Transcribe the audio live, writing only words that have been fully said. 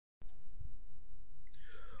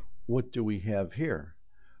what do we have here?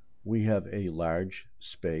 We have a large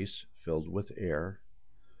space filled with air.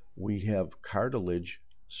 We have cartilage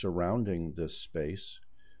surrounding this space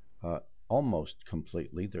almost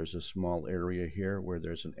completely. There's a small area here where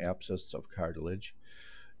there's an abscess of cartilage.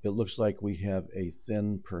 It looks like we have a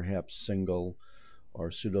thin, perhaps single or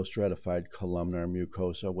pseudostratified columnar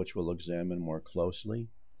mucosa, which we'll examine more closely.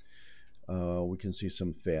 We can see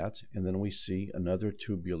some fat, and then we see another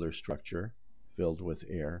tubular structure filled with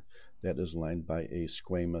air that is lined by a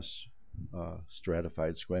squamous,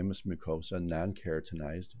 stratified squamous mucosa,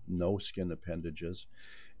 non-keratinized, no skin appendages,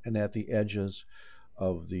 and at the edges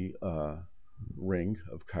of the ring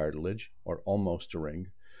of cartilage, or almost a ring,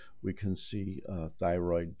 we can see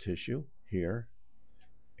thyroid tissue here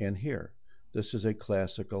and here. This is a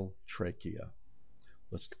classical trachea.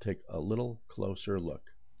 Let's take a little closer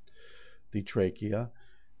look. The trachea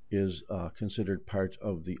is considered part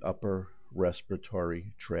of the upper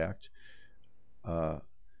respiratory tract.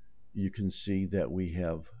 You can see that we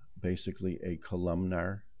have basically a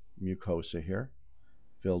columnar mucosa here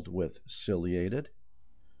filled with ciliated,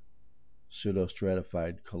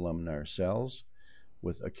 pseudostratified columnar cells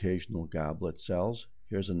with occasional goblet cells.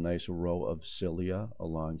 Here's a nice row of cilia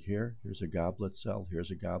along here. Here's a goblet cell,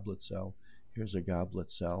 here's a goblet cell, here's a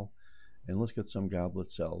goblet cell. And let's get some goblet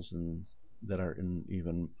cells that are in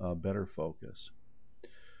even better focus.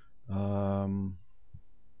 That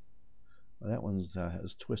one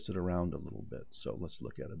has twisted around a little bit, so let's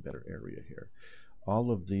look at a better area here. All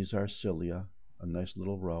of these are cilia, a nice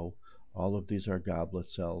little row. All of these are goblet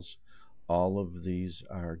cells. All of these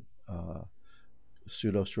are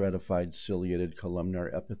pseudostratified ciliated columnar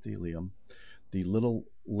epithelium. The little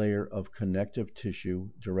layer of connective tissue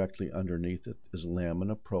directly underneath it is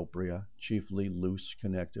lamina propria, chiefly loose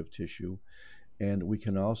connective tissue. And we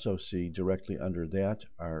can also see directly under that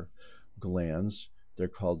are glands. They're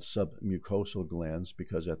called submucosal glands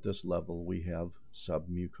because at this level we have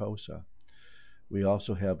submucosa. We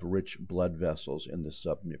also have rich blood vessels in the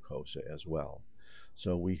submucosa as well.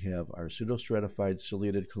 So we have our pseudostratified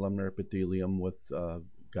ciliated columnar epithelium with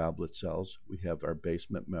goblet cells. We have our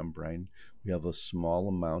basement membrane. We have a small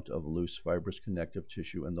amount of loose fibrous connective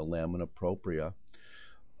tissue in the lamina propria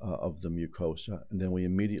of the mucosa. And then we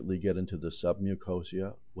immediately get into the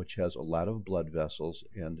submucosa, which has a lot of blood vessels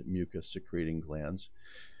and mucus secreting glands.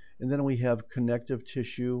 And then we have connective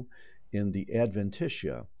tissue in the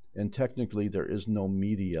adventitia. And technically there is no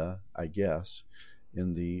media, I guess,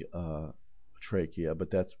 in the trachea,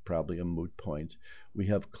 but that's probably a moot point. We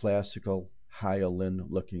have classical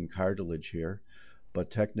hyaline-looking cartilage here,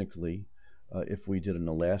 but technically, if we did an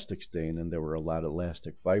elastic stain and there were a lot of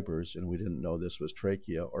elastic fibers and we didn't know this was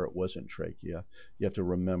trachea or it wasn't trachea, you have to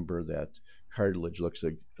remember that cartilage looks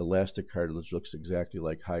like, elastic cartilage looks exactly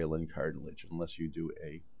like hyaline cartilage unless you do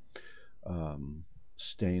a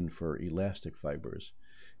stain for elastic fibers.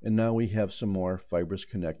 And now we have some more fibrous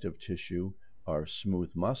connective tissue, or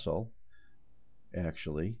smooth muscle,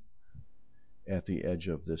 actually, at the edge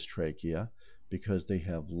of this trachea because they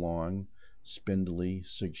have long, spindly,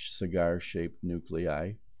 cigar-shaped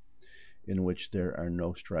nuclei in which there are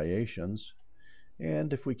no striations.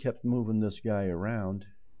 And if we kept moving this guy around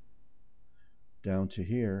down to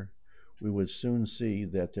here, we would soon see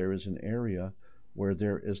that there is an area where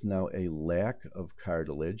there is now a lack of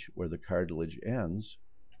cartilage, where the cartilage ends,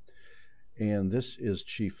 and this is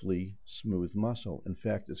chiefly smooth muscle. In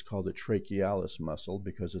fact, it's called a trachealis muscle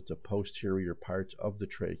because it's a posterior part of the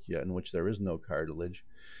trachea in which there is no cartilage.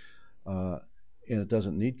 And it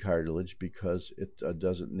doesn't need cartilage because it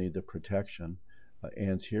doesn't need the protection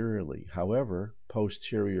anteriorly. However,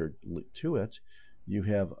 posterior to it, you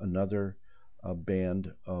have another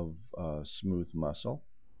band of smooth muscle.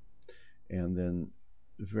 And then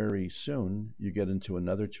very soon, you get into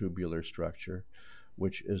another tubular structure,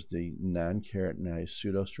 which is the non-keratinized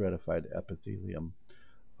pseudostratified epithelium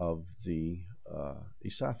of the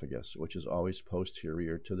esophagus, which is always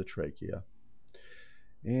posterior to the trachea.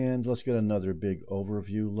 And let's get another big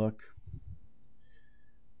overview look.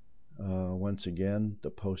 Once again, the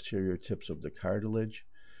posterior tips of the cartilage,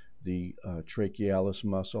 the trachealis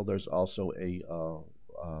muscle. There's also a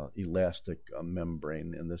elastic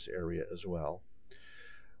membrane in this area as well.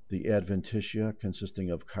 The adventitia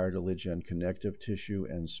consisting of cartilage and connective tissue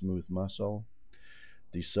and smooth muscle.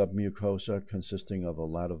 The submucosa consisting of a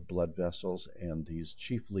lot of blood vessels and these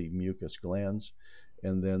chiefly mucus glands.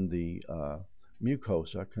 And then the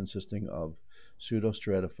mucosa consisting of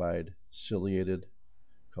pseudostratified ciliated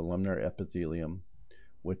columnar epithelium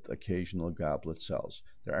with occasional goblet cells.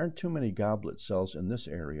 There aren't too many goblet cells in this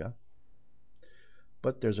area,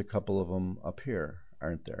 but there's a couple of them up here,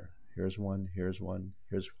 aren't there? Here's one, here's one,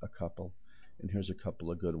 here's a couple, and here's a couple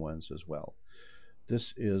of good ones as well.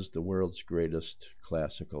 This is the world's greatest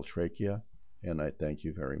classical trachea, and I thank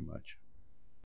you very much.